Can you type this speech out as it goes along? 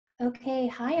Okay,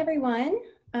 hi everyone.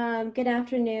 Good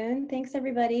afternoon. Thanks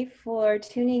everybody for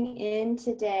tuning in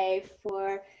today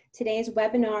for today's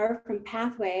webinar from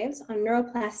Pathwaves on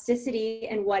neuroplasticity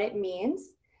and what it means.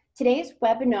 Today's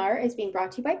webinar is being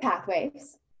brought to you by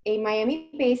Pathwaves, a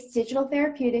Miami-based digital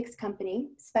therapeutics company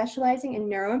specializing in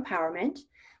neuroempowerment,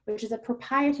 which is a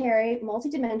proprietary,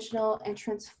 multidimensional, and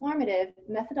transformative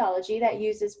methodology that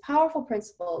uses powerful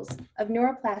principles of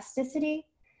neuroplasticity,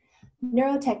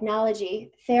 neurotechnology,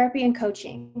 therapy, and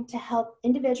coaching to help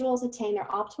individuals attain their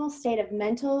optimal state of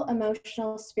mental,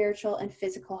 emotional, spiritual, and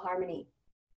physical harmony.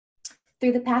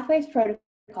 Through the Pathwaves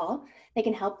protocol, they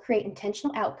can help create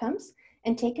intentional outcomes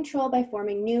and take control by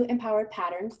forming new empowered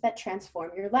patterns that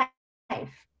transform your life.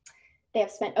 They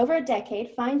have spent over a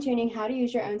decade fine-tuning how to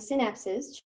use your own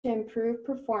synapses to improve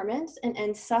performance and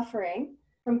end suffering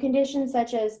from conditions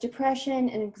such as depression,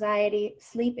 anxiety,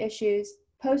 sleep issues,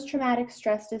 post-traumatic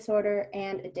stress disorder,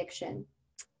 and addiction.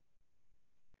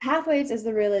 Pathwaves is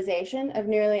the realization of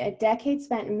nearly a decade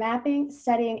spent mapping,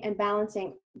 studying, and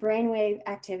balancing brainwave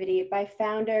activity by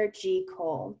founder G.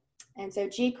 Cole. And so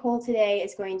G. Cole today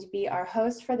is going to be our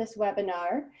host for this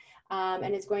webinar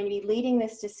and is going to be leading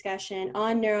this discussion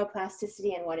on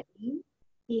neuroplasticity and what it means.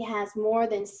 He has more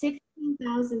than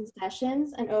 16,000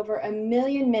 sessions and over 1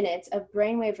 million minutes of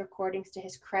brainwave recordings to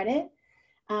his credit.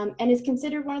 And is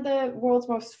considered one of the world's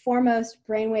most foremost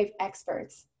brainwave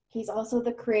experts. He's also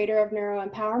the creator of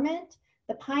neuroempowerment,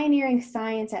 the pioneering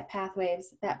science at Pathwaves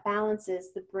that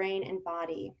balances the brain and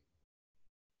body.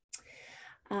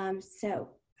 So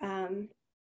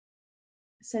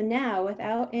now,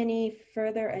 without any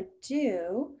further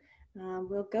ado,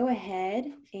 we'll go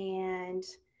ahead and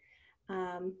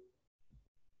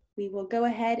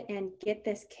get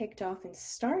this kicked off and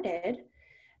started.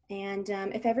 And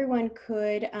if everyone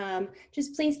could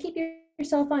just please keep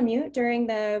yourself on mute during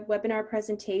the webinar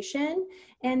presentation,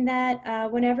 and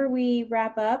that whenever we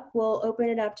wrap up, we'll open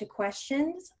it up to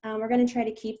questions. We're going to try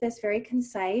to keep this very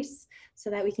concise so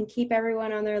that we can keep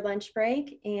everyone on their lunch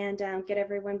break and get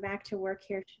everyone back to work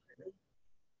here shortly.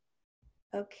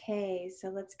 Okay, so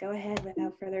let's go ahead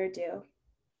without further ado.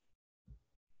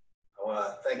 I want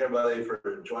to thank everybody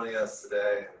for joining us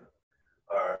today.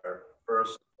 Our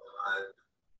first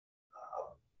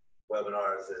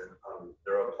webinars in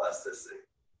neuroplasticity.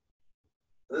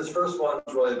 This first one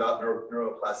is really about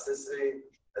neuroplasticity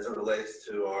as it relates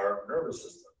to our nervous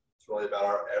system. It's really about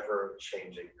our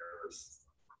ever-changing nervous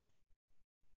system.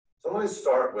 So let me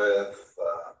start with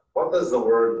what does the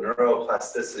word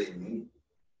neuroplasticity mean?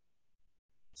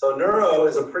 So neuro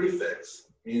is a prefix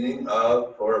meaning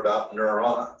of or about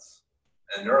neurons.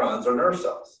 And neurons are nerve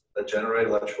cells that generate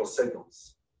electrical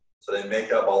signals. So they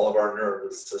make up all of our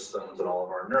nervous systems and all of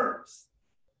our nerves.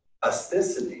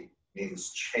 Plasticity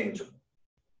means changeable.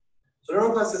 So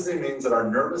neuroplasticity means that our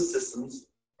nervous systems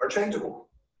are changeable.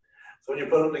 So when you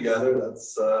put them together,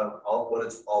 that's what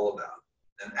it's all about.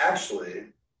 And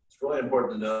actually, it's really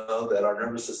important to know that our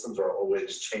nervous systems are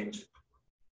always changing.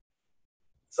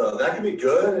 So that can be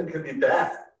good and can be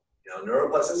bad. You know,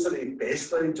 neuroplasticity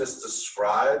basically just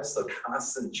describes the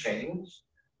constant change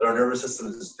that our nervous system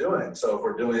is doing. So if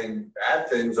we're doing bad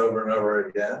things over and over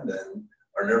again, then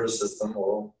our nervous system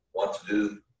will want to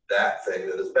do that thing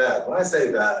that is bad. When I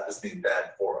say bad, I just mean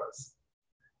bad for us.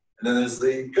 And then there's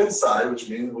the good side, which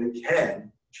means we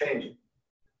can change it.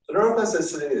 So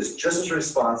neuroplasticity is just as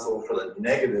responsible for the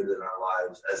negative in our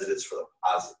lives as it is for the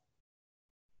positive.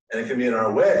 And it can be in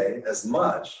our way as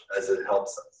much as it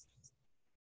helps us.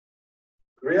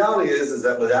 The reality is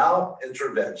that without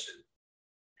intervention,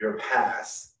 your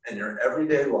past and your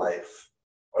everyday life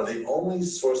are the only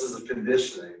sources of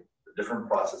conditioning for different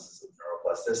processes of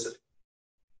neuroplasticity.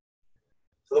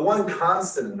 So the one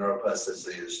constant in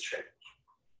neuroplasticity is change.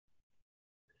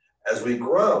 As we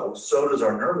grow, so does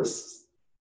our nervous system.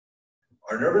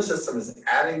 Our nervous system is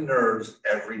adding nerves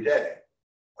every day.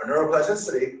 Our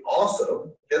neuroplasticity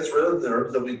also gets rid of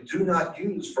nerves that we do not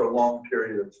use for a long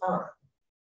period of time.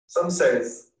 Some say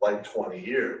it's like 20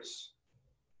 years.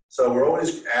 So we're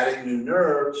always adding new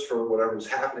nerves for whatever's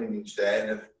happening each day, and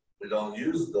if we don't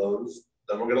use those,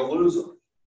 then we're going to lose them.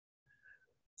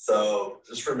 So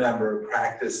just remember,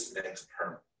 practice makes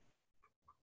permanent.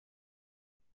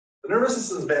 The nervous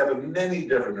system is made up of many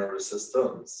different nervous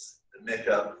systems that make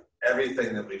up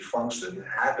everything that we function and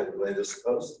happen the way they're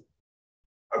supposed to.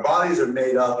 Our bodies are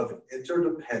made up of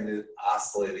interdependent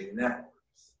oscillating networks.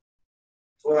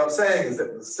 So what I'm saying is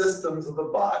that the systems of the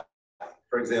body,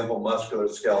 for example, muscular,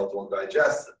 skeletal, and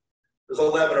digestive. There's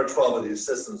 11 or 12 of these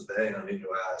systems, depending on who you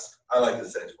ask. I like to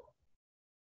say 12.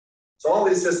 So all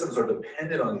these systems are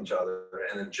dependent on each other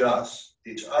and adjust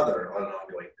each other on an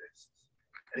ongoing basis.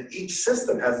 And each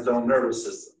system has its own nervous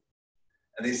system.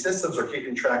 And these systems are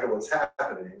keeping track of what's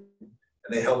happening, and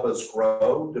they help us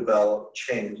grow, develop,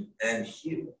 change, and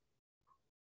heal.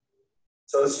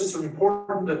 So it's just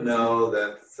important to know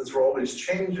that since we're always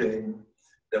changing,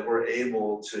 that we're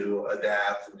able to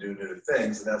adapt and do new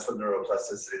things, and that's what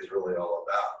neuroplasticity is really all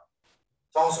about.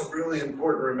 It's also really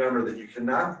important to remember that you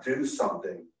cannot do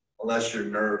something unless your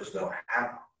nerves know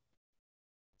how.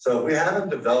 So we haven't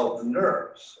developed the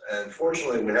nerves, and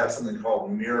fortunately we have something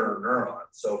called mirror neurons.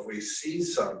 So if we see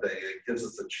something, it gives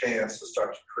us a chance to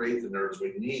start to create the nerves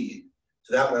we need.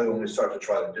 So that way when we start to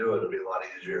try to do it, it'll be a lot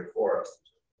easier for us.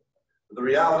 But the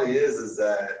reality is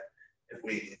that if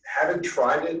we haven't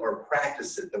tried it or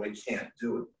practiced it, then we can't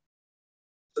do it.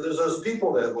 So there's those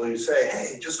people that will say,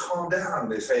 hey, just calm down.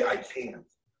 And they say, I can't.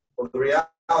 Well, the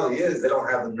reality is they don't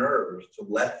have the nerves to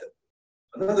let them.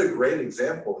 Another great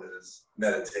example is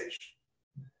meditation.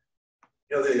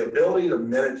 You know, the ability to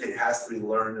meditate has to be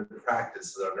learned and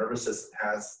practiced, so our nervous system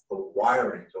has the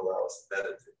wiring to allow us to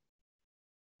meditate.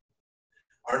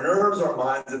 Our nerves, our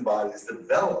minds, and bodies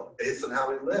develop based on how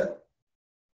we live.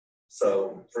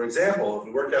 So, for example, if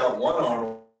we work out one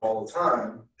arm all the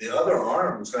time, the other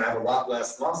arm is going to have a lot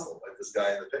less muscle, like this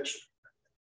guy in the picture.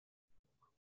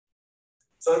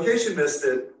 So in case you missed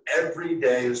it, every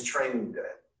day is training day.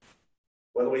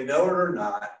 Whether we know it or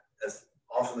not, as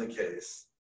often the case,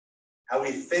 how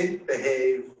we think,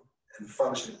 behave, and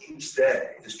function each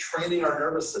day is training our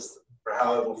nervous system for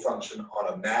how it will function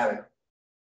automatically.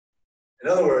 In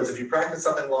other words, if you practice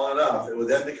something long enough, it will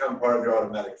then become part of your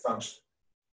automatic function,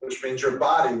 which means your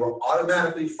body will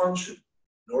automatically function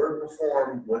in order to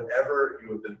perform whatever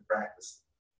you have been practicing,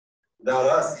 without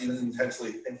us even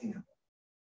intentionally thinking of it.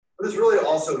 What this really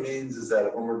also means is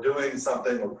that when we're doing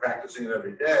something or practicing it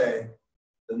every day,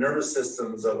 the nervous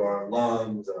systems of our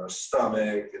lungs and our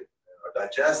stomach and our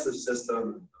digestive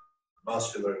system,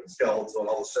 muscular and skeletal, and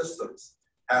all the systems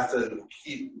have to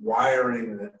keep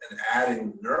wiring and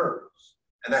adding nerves.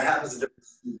 And that happens at different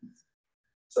speeds.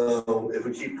 So if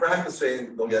we keep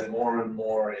practicing, they'll get more and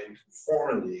more in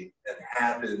conformity and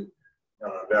happen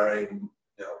on a very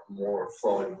more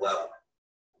flowing level.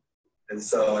 And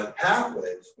so at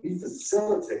Pathwaves, we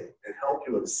facilitate and help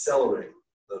you accelerate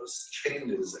those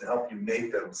changes and help you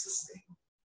make them sustainable.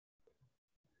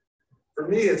 For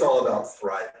me, it's all about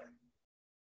thriving.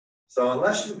 So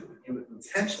unless you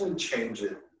intentionally change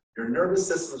it, your nervous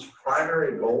system's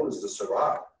primary goal is to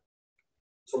survive.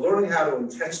 So learning how to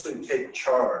intentionally take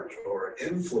charge or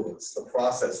influence the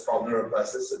process called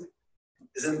neuroplasticity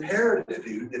is imperative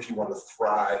if you want to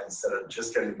thrive instead of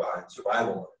just getting by in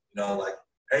survival mode. You know, like,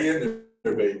 hang in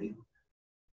there, baby.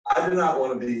 I do not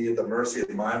want to be at the mercy of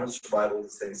my own survival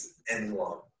instincts any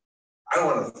longer. I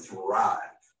want to thrive.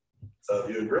 So if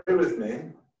you agree with me,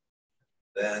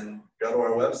 then go to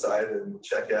our website and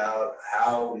check out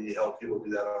how we help people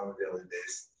do that on a daily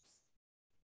basis.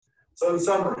 So in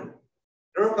summary,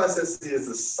 neuroplasticity is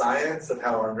the science of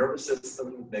how our nervous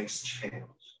system makes change.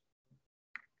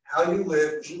 How you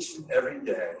live each and every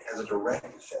day has a direct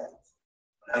effect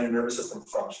on how your nervous system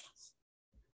functions.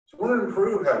 If you want to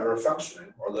improve how you're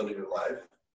functioning or living your life,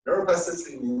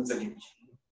 neuroplasticity means that you can.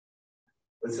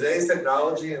 With today's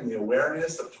technology and the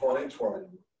awareness of 2020,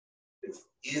 it's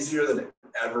easier than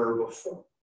ever before.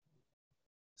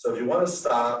 So if you want to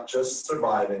stop just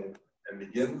surviving and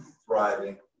begin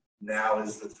thriving, now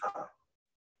is the time.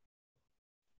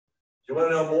 If you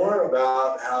want to know more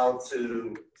about how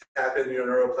to tap into your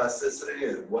neuroplasticity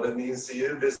and what it means to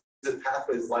you, visit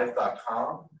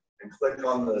pathwayslife.com and click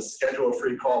on the schedule a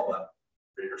free call button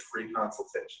for your free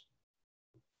consultation.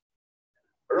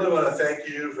 I really want to thank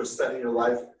you for spending your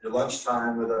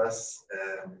lunchtime with us,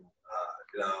 and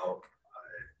I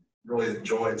really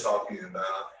enjoy talking about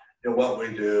what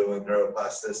we do in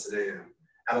neuroplasticity and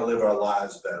how to live our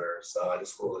lives better. So I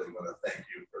just really want to thank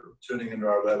you for tuning into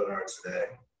our webinar today.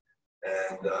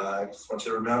 And I just want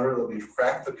you to remember that we've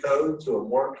cracked the code to a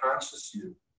more conscious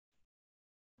you.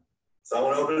 So I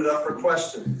want to open it up for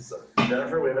questions. So,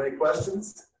 Jennifer, we have any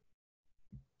questions?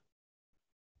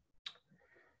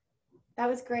 That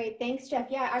was great. Thanks, Jeff.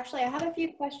 Yeah, actually, I have a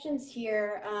few questions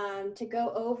here to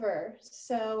go over.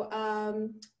 So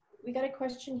we got a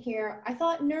question here. I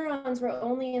thought neurons were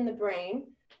only in the brain,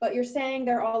 but you're saying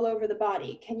they're all over the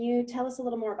body. Can you tell us a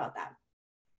little more about that?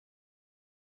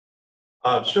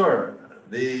 Sure.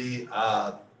 The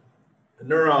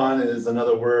neuron is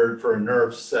another word for a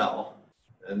nerve cell.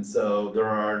 And so there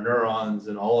are neurons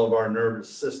in all of our nervous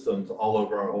systems all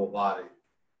over our whole body.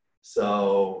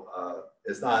 So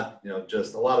it's not,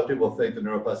 just a lot of people think the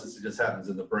neuroplasticity just happens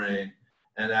in the brain,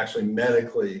 and actually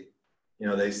medically, you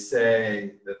know, they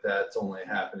say that that's only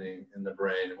happening in the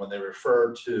brain. And when they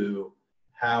refer to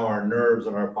how our nerves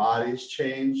and our bodies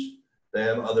change, they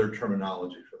have other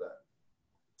terminology for that.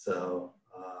 So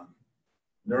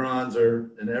neurons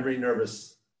are in every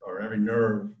nervous, or every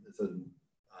nerve is a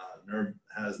nerve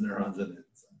has neurons in it.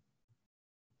 So.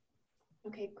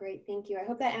 Okay, great, thank you. I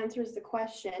hope that answers the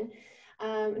question.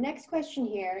 Next question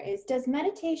here is, does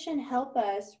meditation help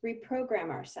us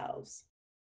reprogram ourselves?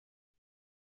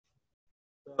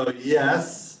 So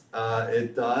yes,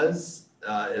 it does.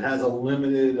 It has a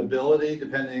limited ability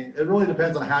depending, it really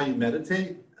depends on how you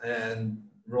meditate and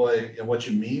really what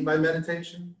you mean by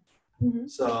meditation. Mm-hmm.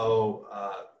 So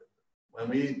when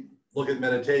we look at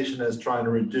meditation as trying to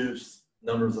reduce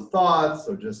numbers of thoughts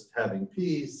or just having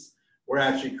peace, we're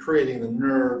actually creating the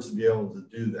nerves to be able to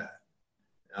do that.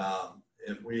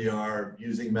 If we are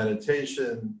using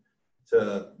meditation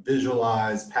to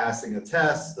visualize passing a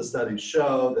test, the studies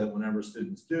show that whenever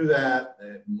students do that,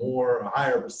 a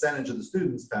higher percentage of the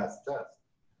students pass the test.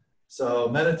 So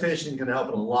meditation can help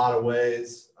in a lot of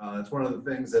ways. It's one of the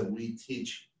things that we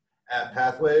teach at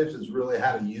Pathwaves is really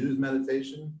how to use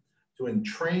meditation to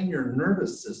entrain your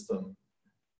nervous system,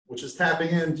 which is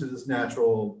tapping into this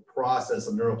natural process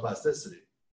of neuroplasticity.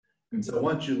 And so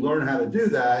once you learn how to do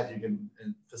that, you can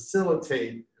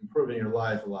facilitate improving your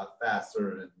life a lot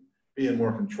faster and be in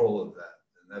more control of that.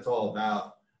 And that's all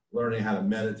about learning how to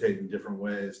meditate in different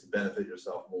ways to benefit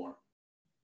yourself more.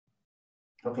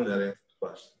 Hopefully that answers the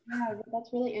question. Yeah,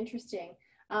 that's really interesting.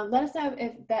 Let us know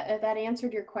if that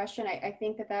answered your question. I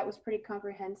think that was pretty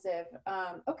comprehensive.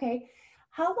 Okay,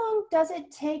 how long does it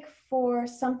take for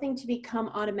something to become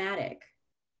automatic?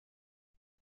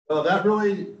 Well, that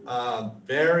really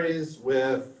varies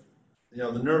with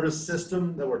the nervous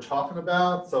system that we're talking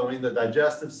about. So I mean, the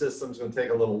digestive system is going to take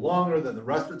a little longer than the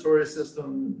respiratory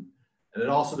system, and it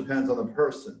also depends on the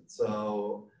person.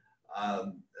 So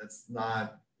it's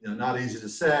not not easy to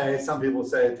say. Some people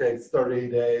say it takes 30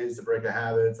 days to break a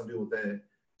habit. Some people say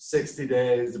 60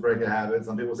 days to break a habit.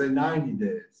 Some people say 90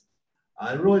 days.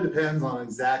 It really depends on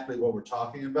exactly what we're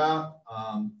talking about.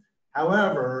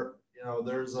 However,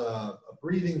 there's a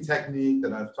breathing technique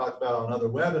that I've talked about on other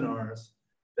webinars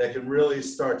that can really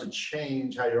start to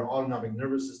change how your autonomic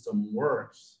nervous system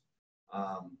works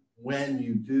when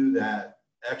you do that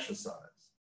exercise.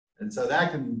 And so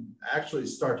that can actually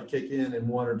start to kick in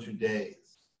 1 or 2 days.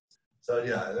 So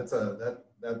yeah,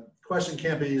 that question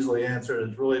can't be easily answered.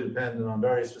 It's really dependent on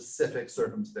very specific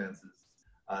circumstances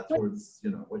towards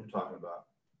what you're talking about.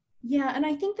 Yeah, and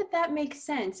I think that makes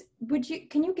sense.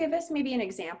 Can you give us maybe an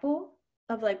example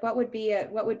of like what would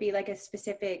be like a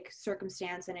specific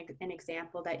circumstance and an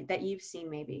example that you've seen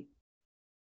maybe?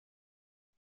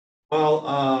 Well,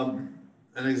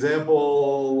 an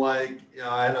example, like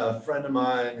I had a friend of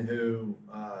mine who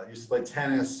used to play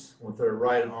tennis with her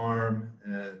right arm,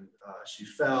 and she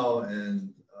fell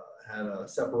and had a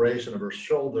separation of her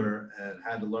shoulder and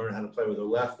had to learn how to play with her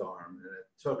left arm. And it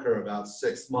took her about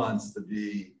 6 months to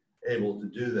be able to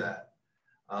do that.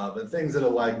 But things that are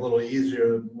like a little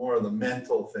easier, more of the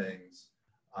mental things,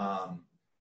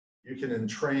 you can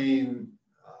entrain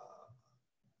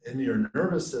in your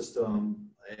nervous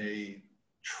system a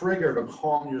trigger to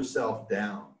calm yourself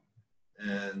down.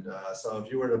 And so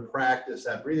if you were to practice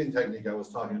that breathing technique I was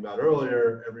talking about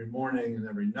earlier, every morning and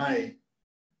every night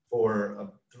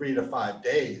for 3 to 5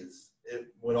 days,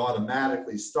 it would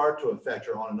automatically start to affect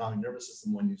your autonomic nervous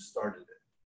system when you started it.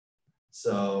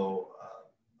 So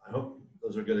I hope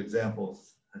those are good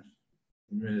examples. If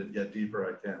you need to get deeper,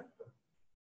 I can.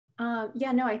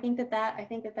 Yeah, no, I think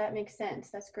that makes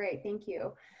sense. That's great. Thank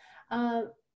you.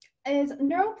 Is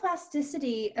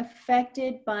neuroplasticity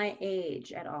affected by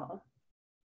age at all?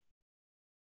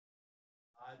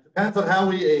 It depends on how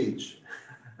we age.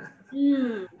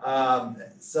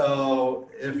 So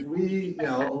if we,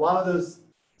 a lot of those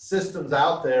systems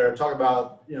out there talk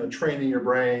about, training your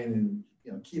brain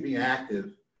and, keeping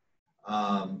active,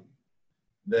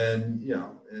 then,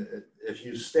 if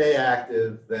you stay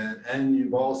active, then, and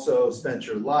you've also spent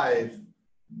your life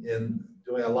in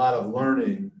doing a lot of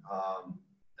learning,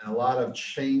 and a lot of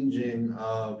changing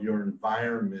of your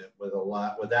environment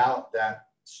without that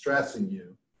stressing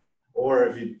you. Or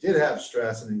if you did have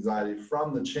stress and anxiety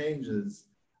from the changes,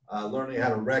 learning how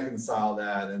to reconcile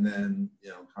that and then,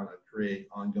 kind of create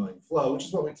ongoing flow, which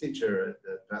is what we teach here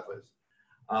at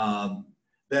Pathwaves.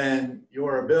 Then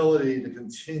your ability to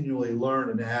continually learn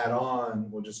and add on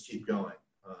will just keep going.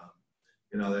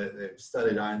 They've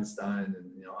studied Einstein,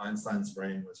 and Einstein's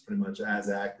brain was pretty much as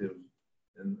active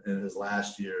in his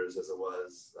last years as it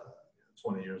was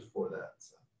 20 years before that.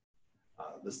 So,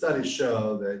 the studies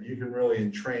show that you can really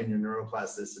entrain your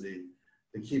neuroplasticity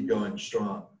to keep going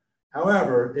strong.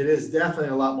 However, it is definitely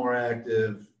a lot more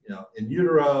active, in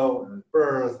utero and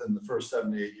birth and the first 7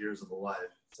 to 8 years of the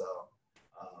life. So,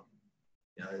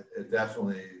 it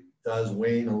definitely does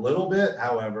wane a little bit.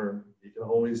 However, you can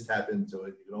always tap into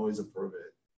it. You can always improve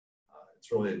it. It's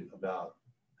really about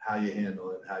how you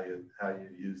handle it, how you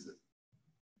use it.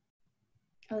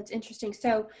 Oh, it's interesting.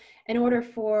 So in order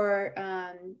for,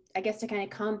 I guess, to kind of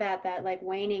combat that like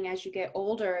waning as you get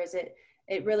older,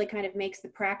 it really kind of makes the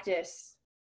practice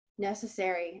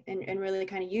necessary and really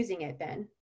kind of using it then.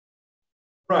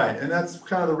 Right, and that's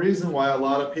kind of the reason why a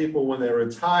lot of people, when they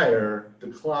retire,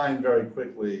 decline very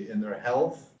quickly in their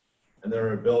health and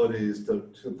their abilities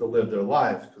to live their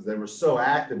life, because they were so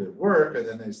active at work and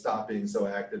then they stopped being so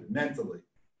active mentally.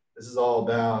 This is all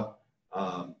about,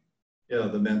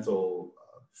 the mental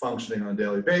functioning on a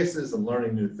daily basis and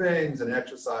learning new things and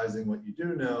exercising what you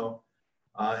do know.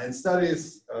 And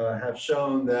studies have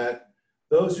shown that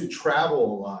those who travel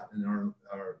a lot and are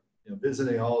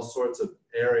visiting all sorts of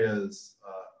areas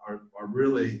are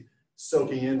really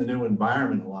soaking in the new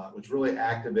environment a lot, which really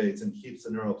activates and keeps the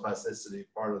neuroplasticity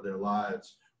part of their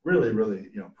lives really, really,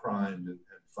 primed and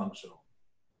functional.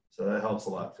 So that helps a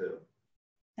lot too.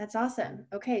 That's awesome.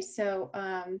 Okay, so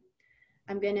I'm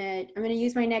gonna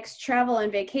use my next travel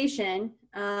and vacation.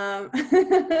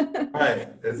 Right,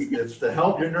 it's to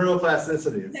help your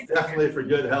neuroplasticity. It's definitely for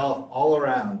good health all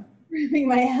around. Improving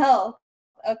my health.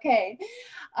 Okay.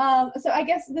 So I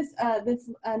guess this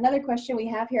another question we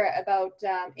have here about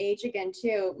age again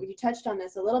too. You touched on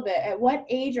this a little bit. At what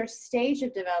age or stage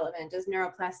of development does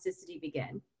neuroplasticity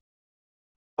begin?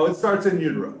 Oh, it starts in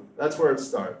utero. That's where it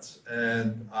starts.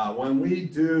 And when we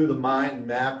do the mind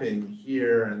mapping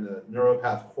here in the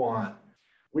Neuropath Quant,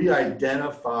 we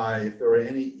identify if there are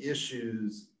any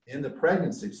issues in the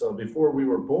pregnancy, so before we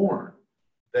were born,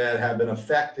 that have been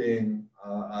affecting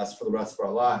us for the rest of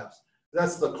our lives.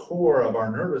 That's the core of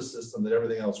our nervous system that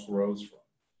everything else grows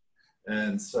from.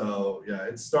 And so, yeah,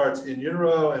 it starts in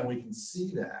utero, and we can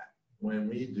see that when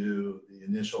we do the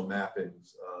initial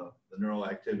mappings of the neural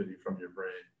activity from your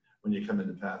brain when you come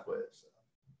into Pathwaves.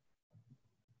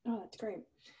 Oh, that's great.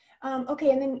 Okay,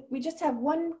 and then we just have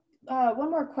one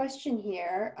more question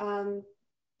here.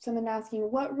 Someone asking,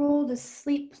 what role does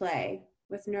sleep play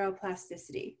with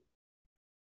neuroplasticity?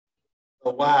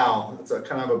 Oh, wow, that's a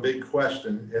kind of a big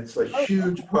question. It's a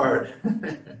huge part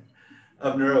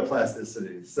of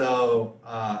neuroplasticity. So,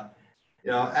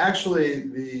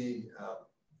 actually,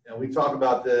 we talk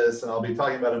about this, and I'll be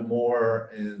talking about it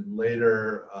more in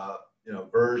later,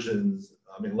 versions.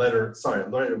 Later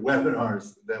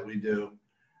webinars that we do.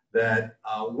 That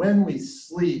when we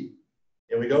sleep,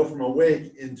 and we go from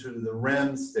awake into the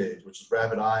REM stage, which is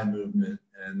rapid eye movement,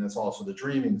 and that's also the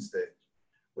dreaming stage,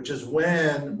 which is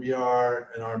when we are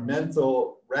in our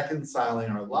mental reconciling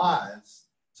our lives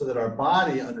so that our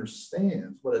body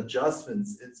understands what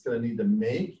adjustments it's going to need to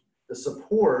make to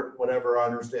support whatever our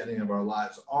understanding of our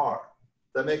lives are.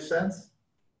 Does that make sense?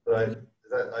 Did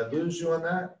I lose you on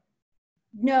that?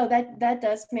 No, that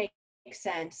does make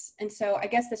sense. And so I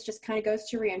guess this just kind of goes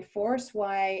to reinforce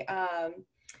why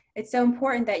it's so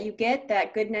important that you get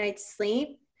that good night's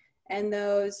sleep and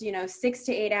those, 6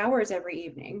 to 8 hours every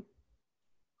evening.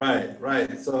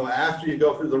 Right. So after you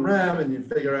go through the REM and you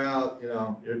figure out,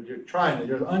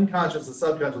 your unconscious and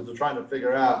subconscious are trying to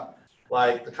figure out,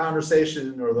 like the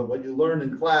conversation or what you learned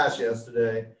in class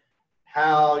yesterday,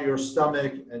 how your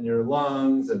stomach and your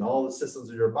lungs and all the systems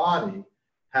of your body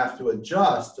have to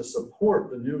adjust to support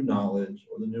the new knowledge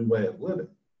or the new way of living.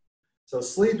 So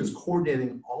sleep is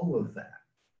coordinating all of that.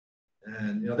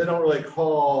 And, they don't really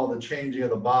call the changing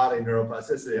of the body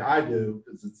neuroplasticity. I do,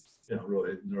 because it's,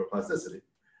 really neuroplasticity.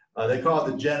 They call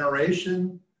it the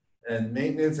generation and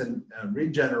maintenance and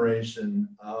regeneration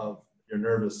of your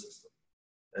nervous system.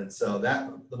 And so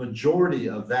the majority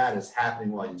of that is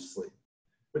happening while you sleep,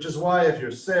 which is why if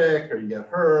you're sick or you get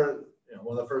hurt,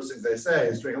 one of the first things they say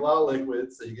is drink a lot of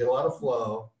liquids so you get a lot of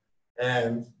flow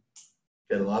and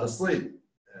get a lot of sleep.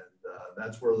 And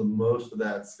that's where most of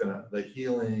the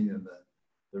healing and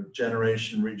the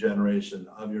regeneration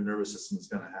of your nervous system is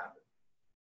going to happen.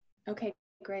 Okay,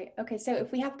 great. Okay, so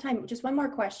if we have time, just one more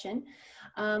question.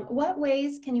 What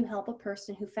ways can you help a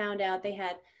person who found out they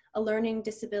had a learning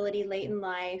disability late in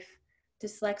life,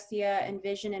 dyslexia and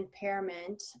vision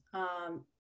impairment,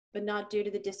 but not due to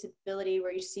the disability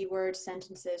where you see words,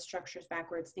 sentences, structures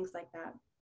backwards, things like that?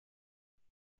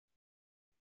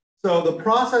 So the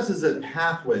process is at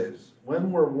Pathwaves.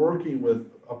 When we're working with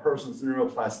a person's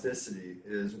neuroplasticity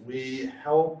is we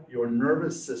help your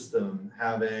nervous system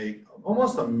have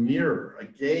almost a mirror, a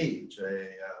gauge, a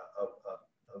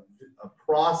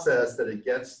process that it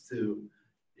gets to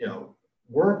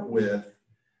work with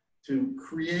to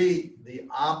create the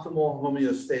optimal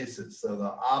homeostasis, so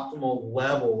the optimal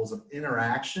levels of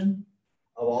interaction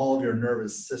of all of your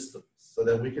nervous systems, so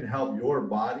that we can help your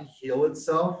body heal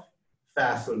itself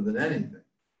faster than anything.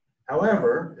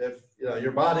 However, if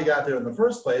your body got there in the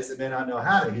first place, it may not know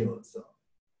how to heal itself.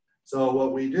 So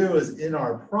what we do is, in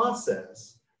our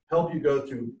process, help you go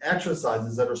through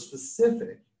exercises that are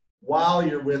specific while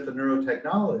you're with the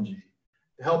neurotechnology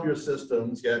to help your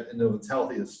systems get into its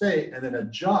healthiest state and then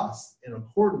adjust in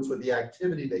accordance with the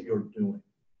activity that you're doing.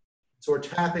 So we're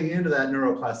tapping into that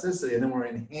neuroplasticity and then we're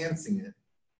enhancing it.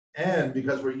 And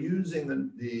because we're using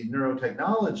the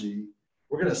neurotechnology,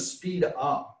 we're going to speed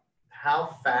up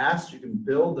how fast you can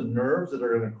build the nerves that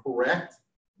are going to correct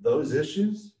those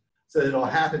issues, so that it'll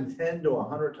happen 10 to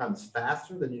 100 times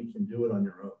faster than you can do it on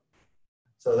your own.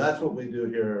 So that's what we do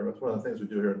here. That's one of the things we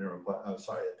do here at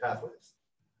Pathwaves.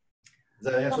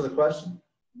 Does that answer the question?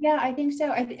 Yeah, I think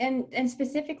so. And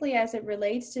specifically as it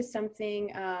relates to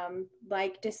something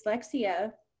like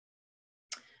dyslexia,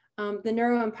 the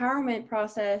neuroempowerment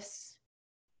process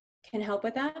can help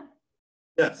with that?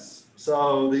 Yes.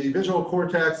 So the visual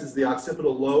cortex is the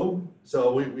occipital lobe.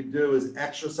 So what we do is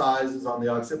exercises on the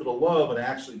occipital lobe and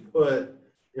actually put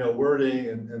wording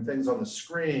and things on the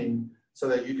screen so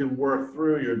that you can work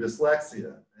through your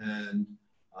dyslexia. And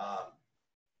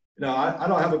I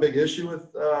don't have a big issue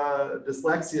with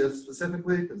dyslexia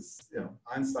specifically, because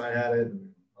Einstein had it, and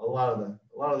a lot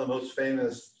of the most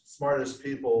famous, smartest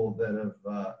people that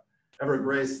have ever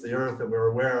graced the earth that we're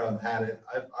aware of had it.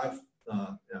 I've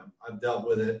dealt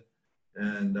with it,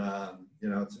 and to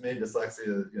me,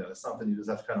 dyslexia is something you just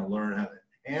have to kind of learn how to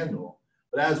handle.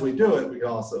 But as we do it, we can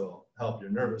also help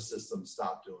your nervous system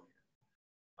stop doing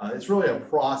it. It's really a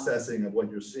processing of what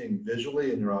you're seeing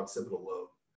visually in your occipital lobe.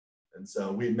 And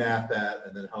so we map that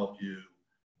and then help you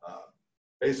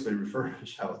basically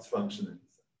refurbish how it's functioning.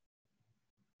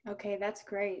 Okay, that's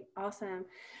great. Awesome.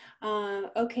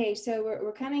 Okay, so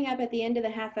we're coming up at the end of the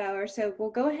half hour, so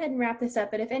we'll go ahead and wrap this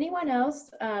up. But if anyone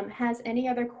else has any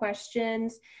other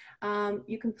questions,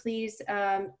 you can please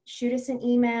shoot us an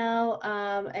email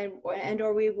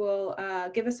or we will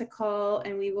give us a call,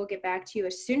 and we will get back to you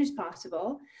as soon as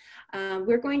possible.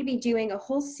 We're going to be doing a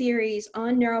whole series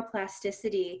on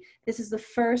neuroplasticity. This is the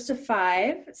first of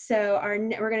 5. So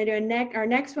we're going to do our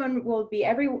next one will be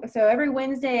every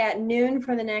Wednesday at noon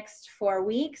for the next 4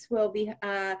 weeks. We'll be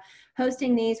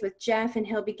hosting these with Jeff, and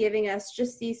he'll be giving us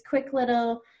just these quick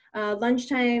little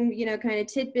lunchtime, kind of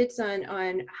tidbits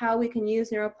on how we can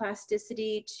use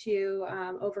neuroplasticity to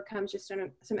overcome just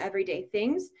some everyday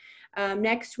things.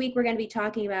 Next week, we're going to be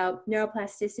talking about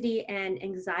neuroplasticity and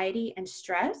anxiety and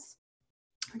stress,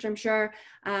 which I'm sure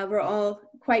we're all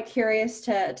quite curious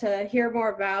to hear more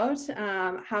about,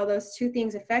 how those two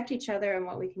things affect each other and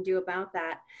what we can do about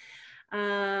that.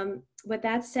 With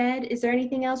that said, is there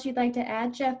anything else you'd like to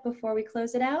add, Jeff, before we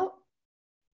close it out?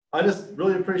 I just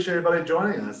really appreciate everybody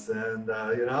joining us, and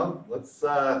let's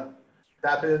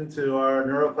tap into our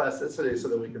neuroplasticity so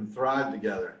that we can thrive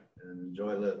together and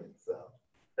enjoy living. So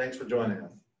thanks for joining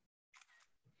us.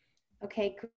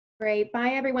 Okay, great. Bye,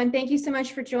 everyone. Thank you so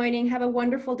much for joining. Have a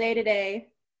wonderful day today.